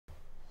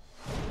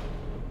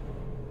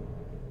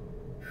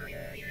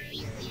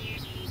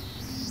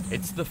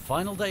It's the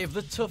final day of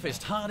the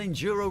toughest hard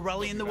enduro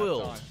rally in the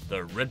world,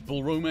 the Red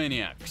Bull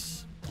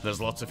Romaniacs.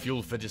 There's lots of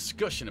fuel for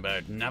discussion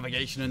about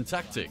navigation and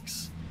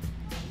tactics.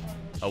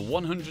 A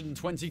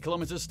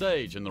 120-kilometre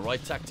stage and the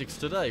right tactics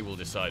today will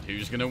decide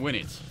who's going to win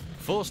it.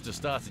 Forster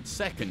started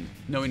second,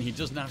 knowing he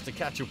doesn't have to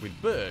catch up with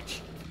Birch,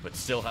 but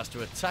still has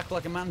to attack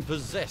like a man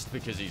possessed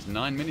because he's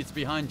 9 minutes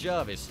behind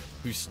Jarvis,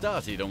 who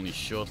started only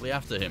shortly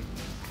after him.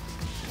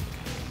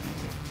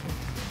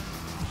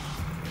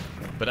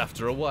 But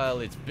after a while,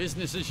 it's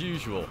business as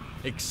usual,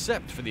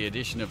 except for the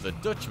addition of the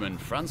Dutchman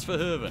Frans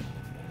Verhoeven.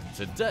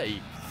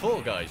 Today,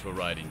 4 guys were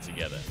riding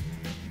together.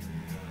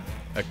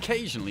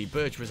 Occasionally,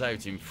 Birch was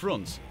out in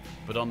front,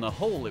 but on the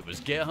whole it was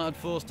Gerhard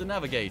Forster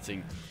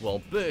navigating,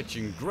 while Birch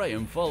and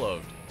Graham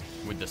followed,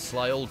 with the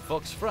sly old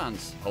fox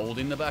Frans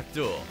holding the back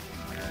door.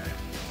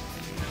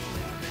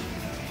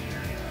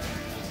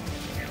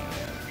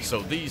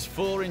 So these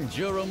 4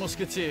 enduro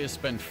musketeers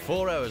spent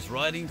 4 hours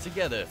riding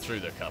together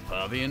through the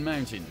Carpathian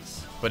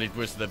Mountains. But it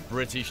was the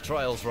British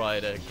trials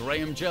rider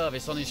Graham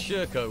Jarvis on his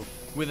Sherco,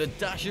 with a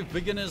dash of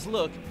beginner's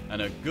luck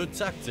and a good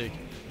tactic,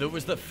 that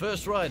was the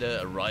first rider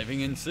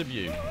arriving in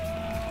Sibiu.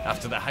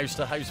 After the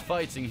house-to-house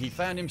fighting, he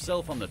found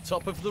himself on the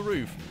top of the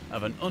roof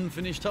of an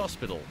unfinished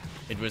hospital.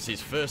 It was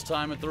his first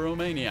time at the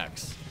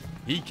Romaniacs.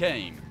 He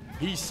came,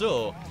 he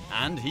saw,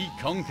 and he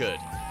conquered.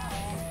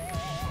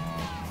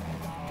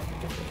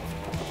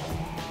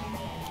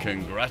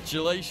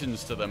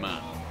 Congratulations to the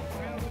man.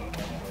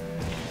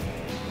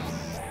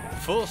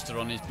 Forster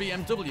on his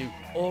BMW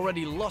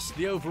already lost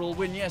the overall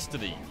win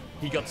yesterday.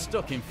 He got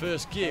stuck in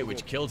first gear,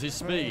 which killed his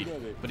speed,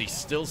 but he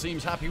still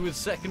seems happy with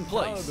second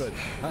place.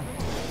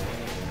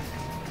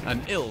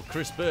 And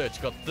Chris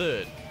Birch got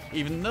third.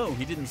 Even though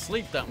he didn't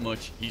sleep that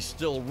much, he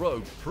still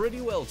rode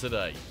pretty well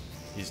today.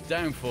 His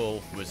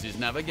downfall was his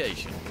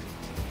navigation.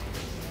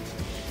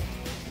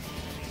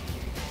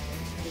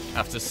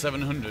 After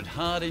 700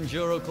 hard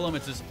enduro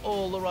kilometers,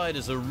 all the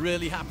riders are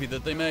really happy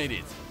that they made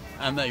it,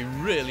 and they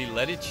really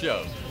let it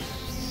show.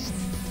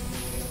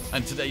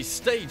 And today's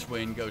stage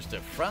win goes to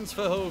Frans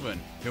Verhoeven,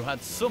 who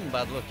had some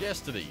bad luck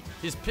yesterday.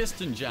 His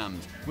piston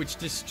jammed, which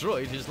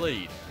destroyed his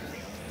lead.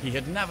 He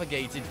had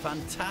navigated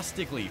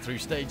fantastically through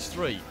stage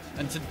 3,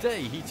 and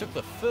today he took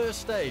the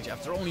first stage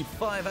after only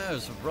 5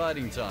 hours of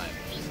riding time.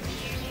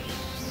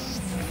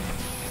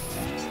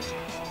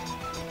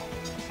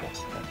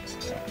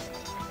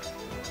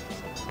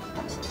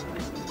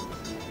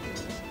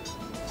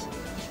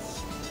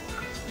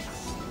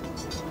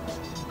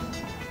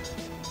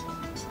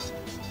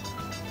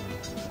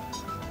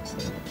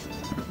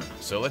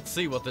 So let's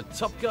see what the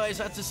top guys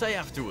had to say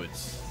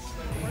afterwards.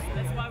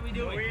 That's why we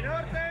do it.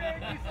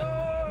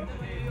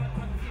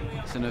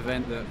 It's an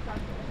event that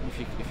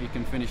if you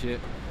can finish it,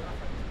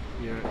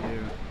 you're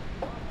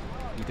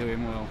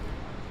doing well.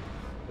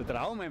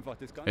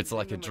 It's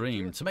like a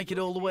dream. To make it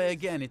all the way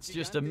again, it's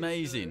just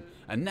amazing.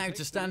 And now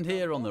to stand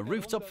here on the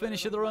rooftop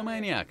finish of the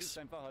Romaniacs,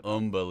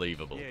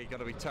 unbelievable. Yeah, you got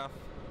to be tough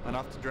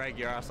enough to drag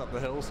your ass up the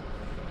hills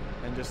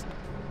and just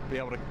be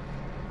able to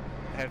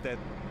have that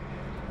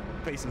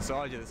piece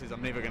inside you that says,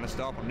 I'm never going to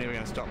stop, I'm never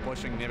going to stop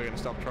pushing, never going to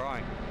stop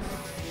trying.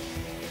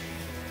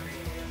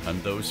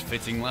 And those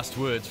fitting last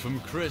words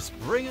from Chris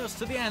bring us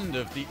to the end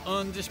of the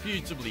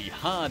undisputably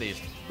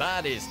hardest,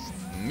 baddest,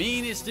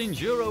 meanest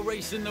enduro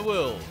race in the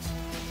world.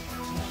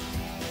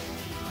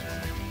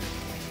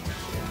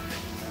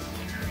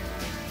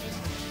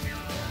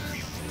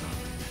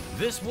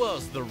 This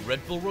was the Red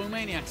Bull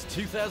Romaniacs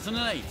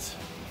 2008.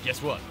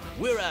 Guess what?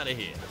 We're out of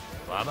here.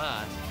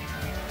 Bye-bye.